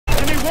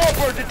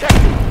warbird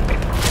detected!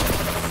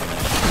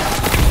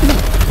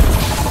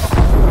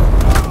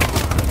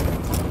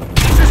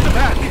 System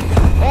hack!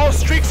 All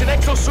streaks and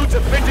exosuits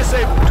have been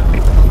disabled.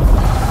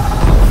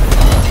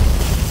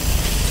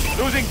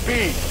 Losing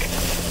B.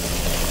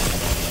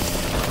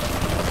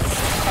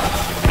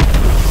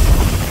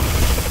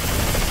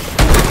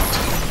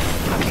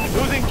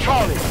 Losing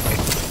Charlie.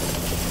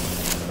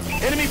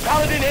 Enemy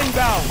Paladin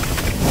inbound.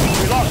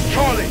 We lost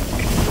Charlie.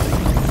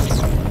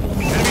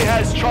 Enemy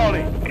has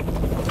Charlie.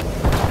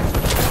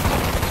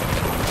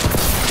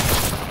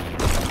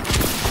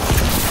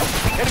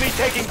 Enemy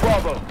taking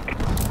Bravo.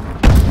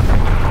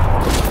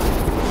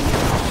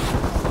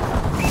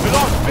 We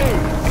lost B.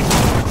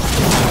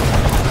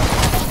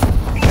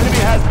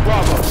 Enemy has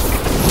Bravo.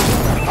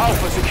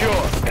 Alpha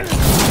secure.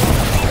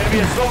 Enemy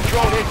assault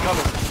drone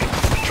incoming.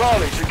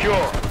 Charlie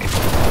secure.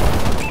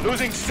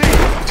 Losing C.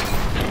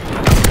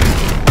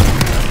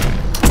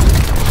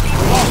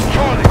 We lost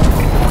Charlie.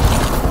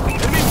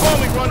 Enemy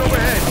bombing run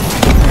overhead.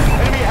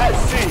 Enemy has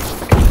C.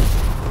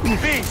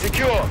 B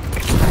secure.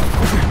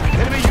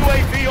 Enemy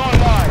UAV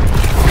online.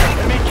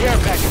 Enemy care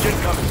package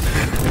incoming.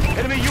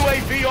 Enemy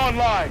UAV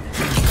online.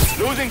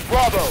 Losing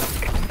Bravo.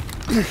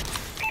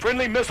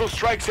 Friendly missile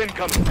strikes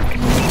incoming.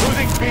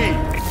 Losing B.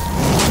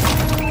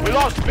 We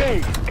lost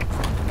B.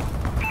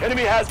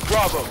 Enemy has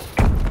Bravo.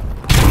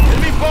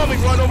 Enemy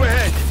bombing run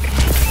overhead.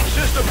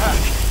 System hack.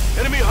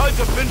 Enemy HUDs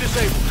have been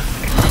disabled.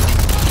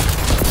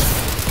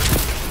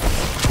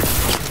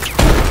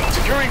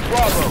 Securing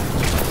Bravo.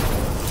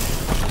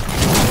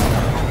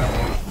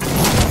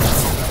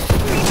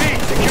 C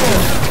secure.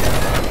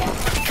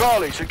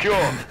 Charlie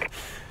secure.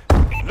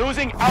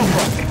 Losing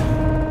Alpha.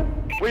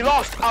 We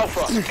lost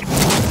Alpha.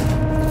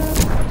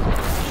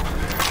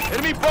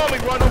 Enemy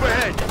bombing run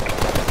overhead.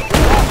 We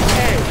lost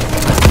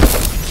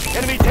A.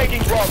 Enemy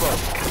taking Bravo.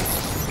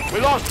 We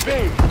lost B.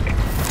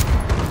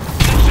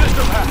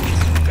 System hack.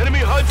 Enemy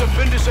HUDs have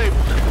been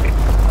disabled.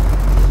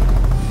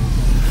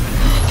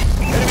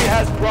 Enemy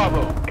has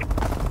Bravo.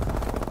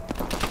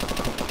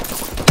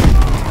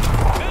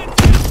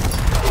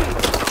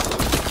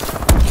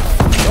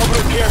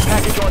 Orbital care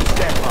package on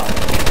standby.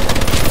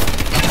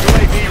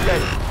 UAV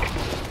ready.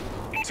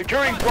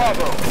 Securing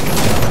Bravo.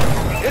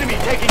 Enemy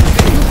taking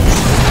C.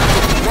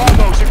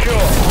 Bravo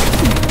secure.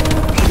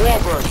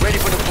 Warbird ready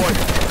for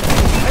deployment.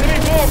 Enemy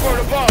warbird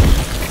above.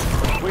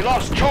 We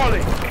lost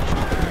Charlie.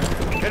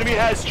 Enemy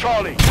has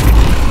Charlie.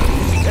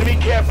 Enemy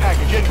care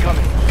package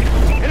incoming.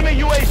 Enemy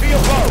UAV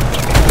above.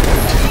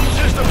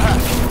 System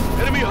hack.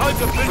 Enemy HUDs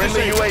have been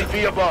disabled.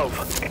 Friendly UAV above.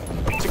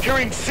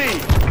 Securing C.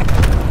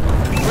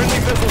 Friendly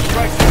missile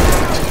strikes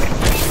incoming.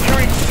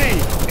 Securing C.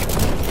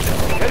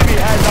 Enemy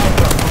has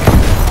Alpha.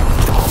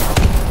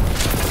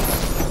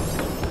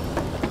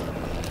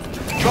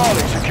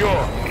 Charlie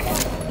secure.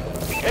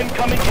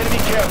 Incoming enemy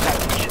care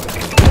package.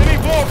 Enemy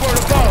warbird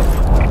above.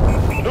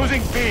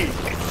 Losing B.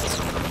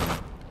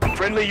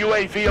 Friendly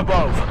UAV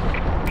above.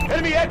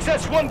 Enemy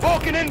XS-1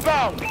 Vulcan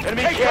inbound.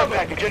 Enemy care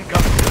package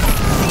incoming.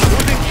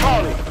 Losing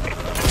Charlie.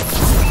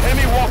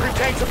 Enemy Walker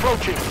tanks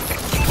approaching.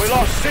 We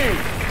lost C.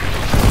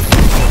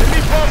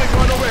 Enemy bombing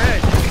run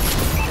overhead.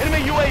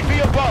 Enemy UAV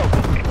above.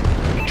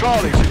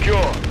 Charlie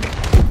secure.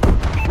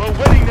 We're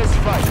winning this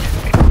fight.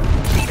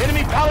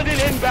 Enemy Paladin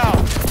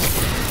inbound.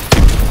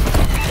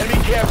 Enemy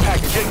care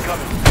package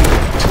incoming.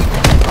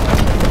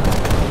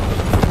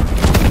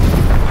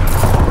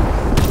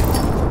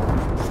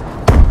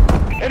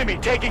 Enemy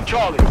taking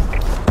Charlie.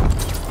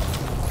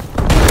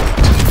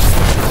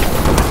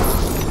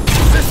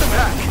 System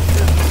hack.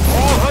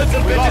 All HUDs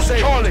have been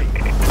disabled. Charlie.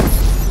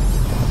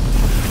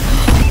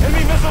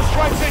 Enemy missile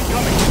strikes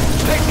incoming.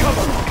 Take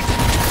cover.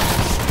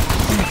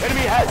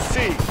 Enemy has C.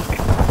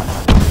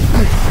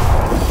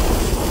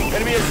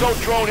 Enemy assault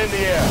drone in the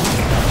air.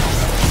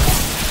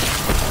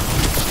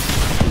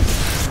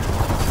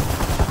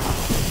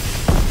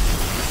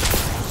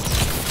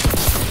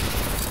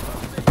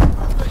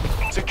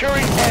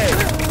 Securing A.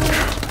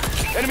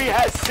 Enemy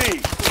has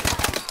C.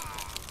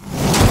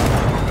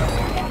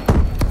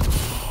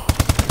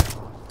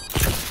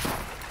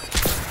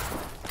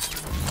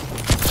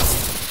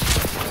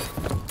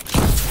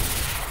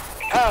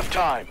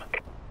 Halftime.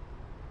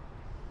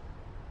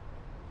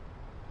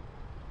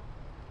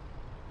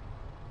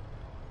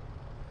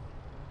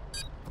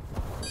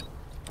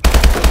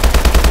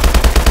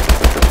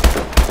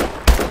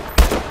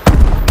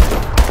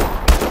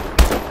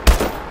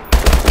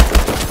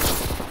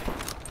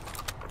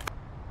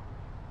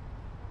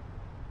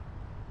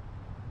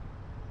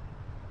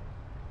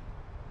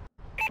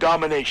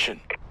 Domination.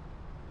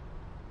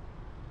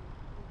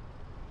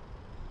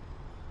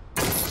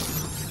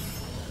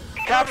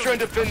 Capture and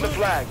defend the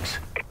flags.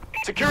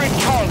 Securing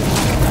Charlie.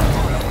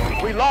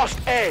 We lost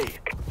A.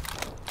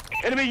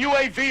 Enemy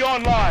UAV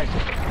online.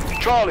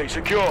 Charlie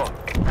secure.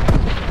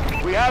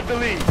 We have the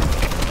lead.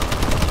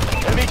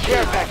 Enemy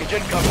care package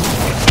incoming.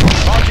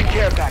 Launching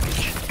care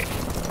package.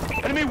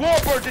 Enemy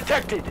warbird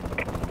detected.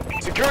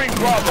 Securing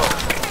Bravo.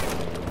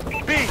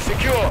 B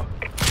secure.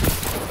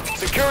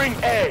 Securing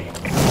A.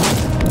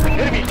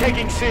 Enemy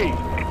taking C.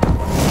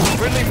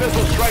 Friendly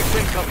missile strike. strikes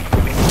incoming.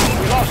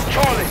 We lost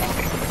Charlie.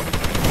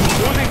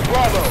 Losing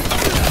Bravo.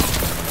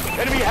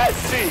 Enemy has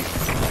C.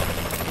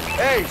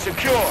 A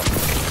secure.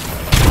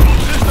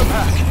 System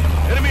hack.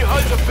 Enemy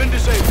HUDs have been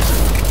disabled.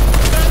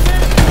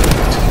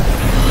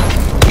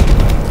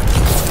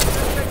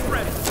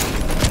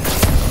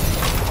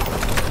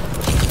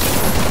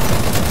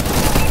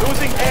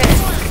 Losing A.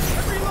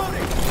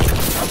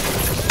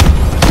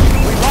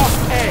 We lost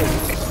A.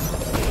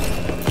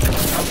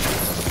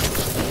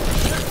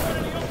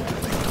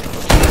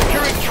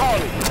 Securing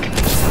Charlie.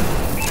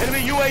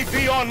 Enemy UAV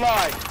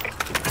online.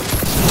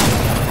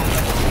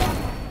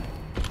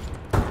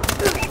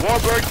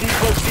 Warbird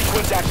depot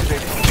sequence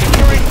activated.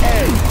 Securing A.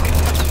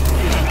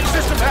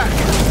 System hack.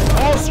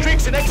 All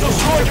streaks and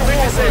exosuits have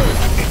been disabled.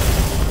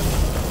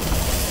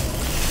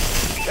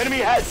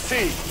 Enemy has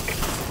C.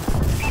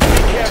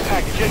 Care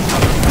package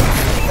incoming.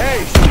 A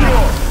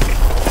secure.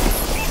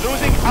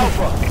 Losing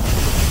Alpha.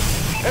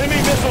 Enemy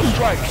missile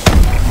strikes.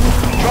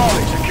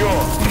 Charlie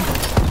secure.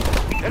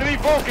 Enemy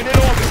Vulcan in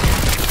orbit.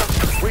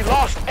 We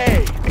lost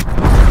A.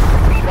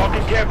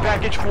 Marking care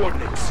package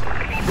coordinates.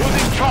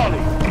 Losing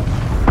Charlie.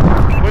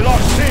 We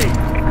lost C.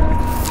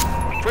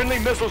 Friendly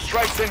missile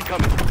strikes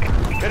incoming.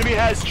 Enemy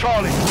has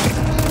Charlie.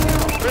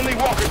 Friendly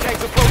Walker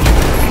tanks approaching.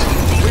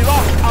 We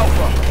lost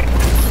Alpha.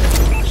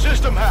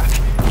 System hack.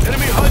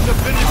 Enemy HUDs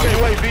have been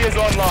disabled. UAV is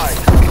online.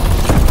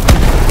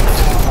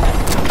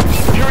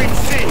 Securing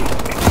C.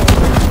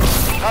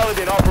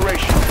 Paladin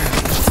operation.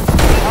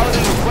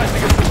 Paladin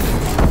requesting assistance.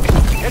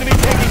 Enemy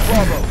taking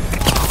Bravo.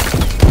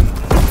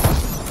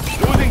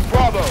 Losing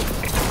Bravo.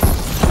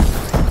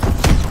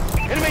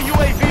 Enemy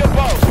UAV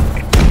above.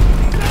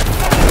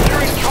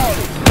 Securing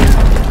Charlie.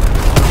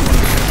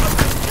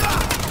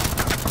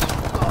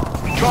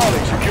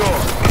 Charlie secure.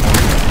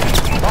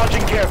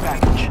 Launching care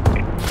package.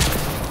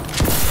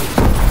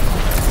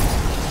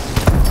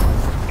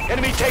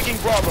 Enemy taking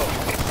Bravo.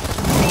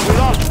 We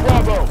lost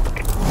Bravo.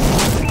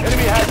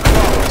 Enemy has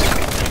Bravo.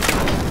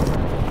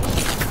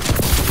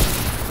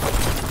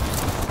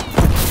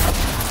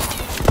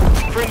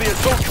 Friendly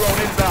assault drone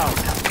inbound.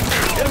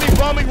 Enemy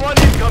bombing run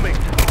incoming.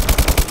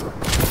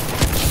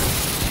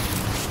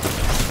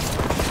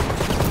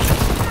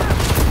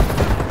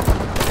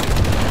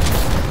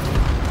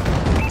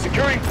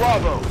 Securing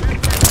Bravo.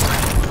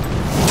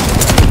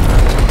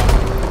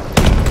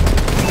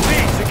 C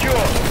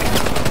secure.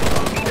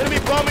 Enemy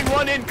bombing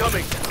run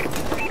incoming.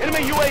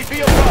 Enemy UAV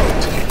above.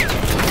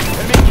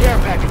 Enemy care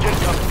package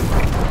incoming.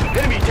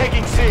 Enemy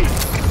taking C.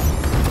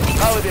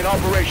 Paladin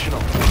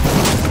operational.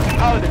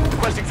 Paladin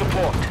requesting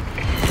support.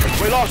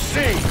 We lost C.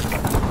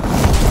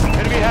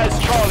 Enemy has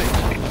Charlie.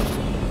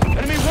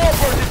 Enemy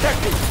Warbird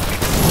detected.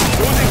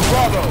 Losing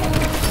Bravo.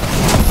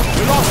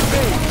 We lost B.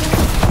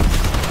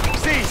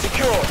 C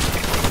secure.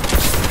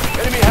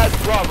 Enemy has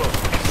Bravo.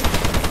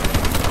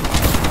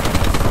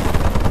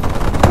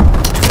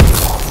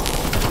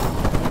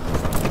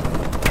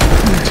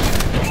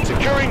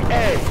 Securing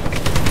A.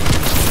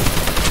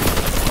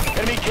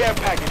 Enemy care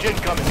package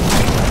incoming.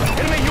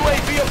 Enemy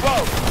UAV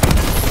above.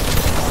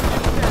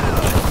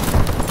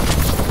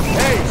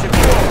 A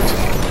secure.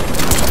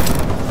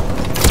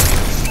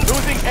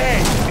 Losing A.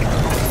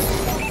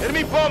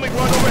 Enemy bombing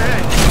run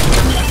overhead.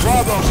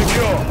 Bravo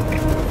secure.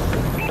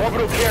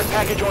 Orbital care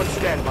package on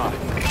standby.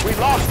 We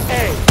lost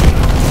A.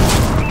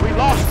 We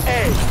lost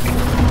A.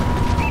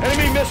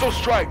 Enemy missile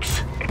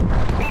strikes.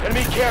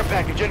 Enemy care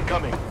package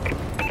incoming.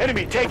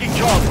 Enemy taking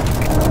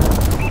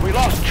Charlie. We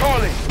lost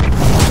Charlie.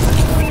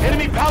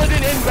 Enemy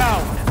Paladin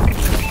inbound.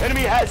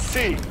 Enemy has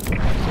C.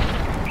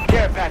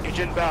 Care package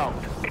inbound.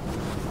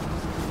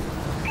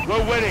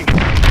 We're winning.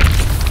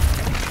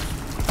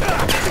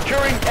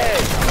 Securing A.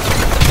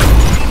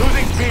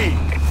 Losing B.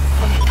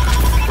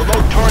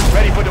 Remote turret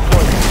ready for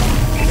deployment.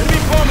 Enemy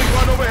bombing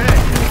run overhead.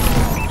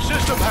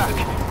 System hack.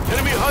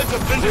 Enemy HUDs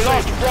have been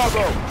disabled. We lost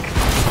Bravo.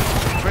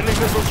 Friendly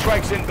missile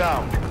strikes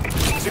inbound.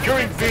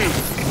 Securing B.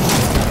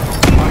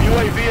 Our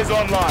UAV is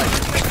online.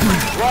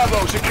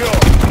 Bravo secure.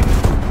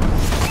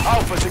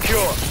 Alpha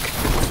secure.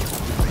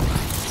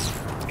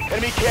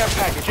 Enemy care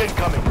package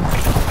incoming.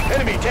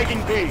 Enemy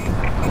taking B.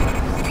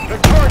 The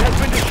turret has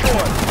been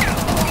destroyed.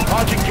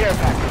 Launching care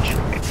package.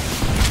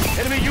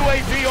 Enemy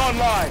UAV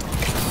online.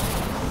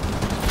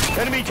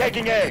 Enemy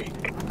taking A.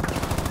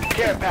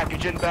 Care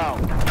package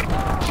inbound.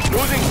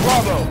 Losing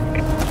Bravo.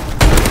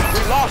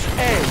 We lost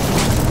A.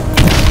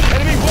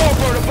 Enemy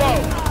Warbird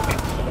above.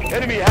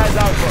 Enemy has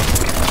Alpha.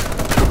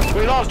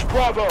 We lost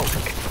Bravo.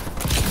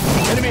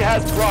 Enemy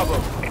has Bravo.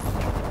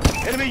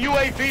 Enemy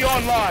UAV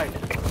online.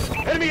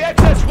 Enemy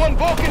XS-1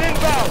 Vulcan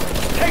inbound.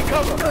 Take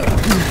cover.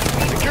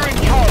 Securing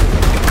Charlie.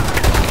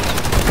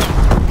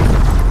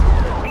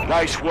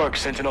 Nice work,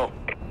 Sentinel.